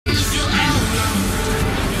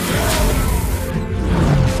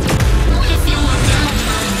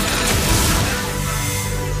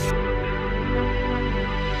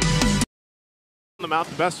them out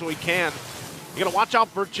the best we can. You gotta watch out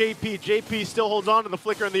for JP. JP still holds on to the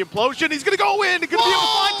flicker and the implosion. He's gonna go in. He's gonna be able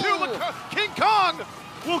to find two, but King Kong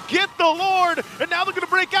will get the Lord, and now they're gonna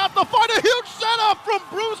break out the fight. A huge setup from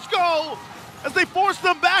Brusco as they force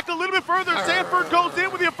them back a little bit further. Sanford goes in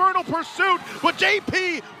with the Infernal Pursuit, but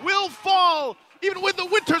JP will fall. Even with the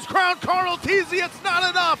Winter's Crown, Carl Teasy, it's not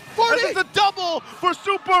enough. As it's a double for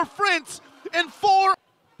Super Prince and 4.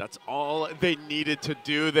 That's all they needed to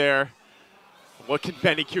do there. What can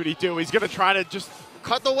Benny Cutie do? He's gonna try to just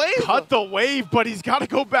cut the wave. Cut the wave, but he's gotta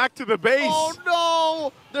go back to the base. Oh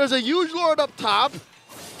no! There's a huge Lord up top.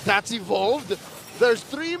 That's evolved. There's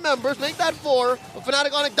 3 members, make that 4. A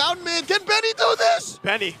Fnatic Onyx down mid. Can Benny do this?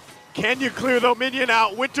 Benny, can you clear the minion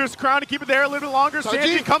out? Winter's Crown to keep it there a little longer.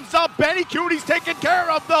 Sanji comes up. Benny Cutie's taken care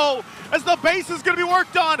of though, as the base is gonna be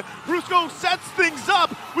worked on. Brusco sets things up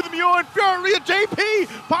with Mio and Fury, and JP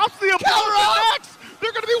pops the KELRA next.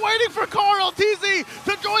 They're going to be waiting for Carl Teasy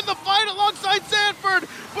to join the fight alongside Sanford,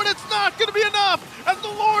 but it's not going to be enough as the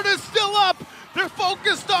Lord is still up. They're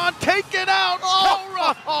focused on taking out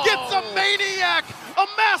KELRA. Gets a Maniac, a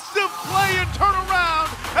massive play and turnaround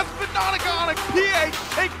as Maniac PH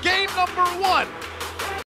take game number 1.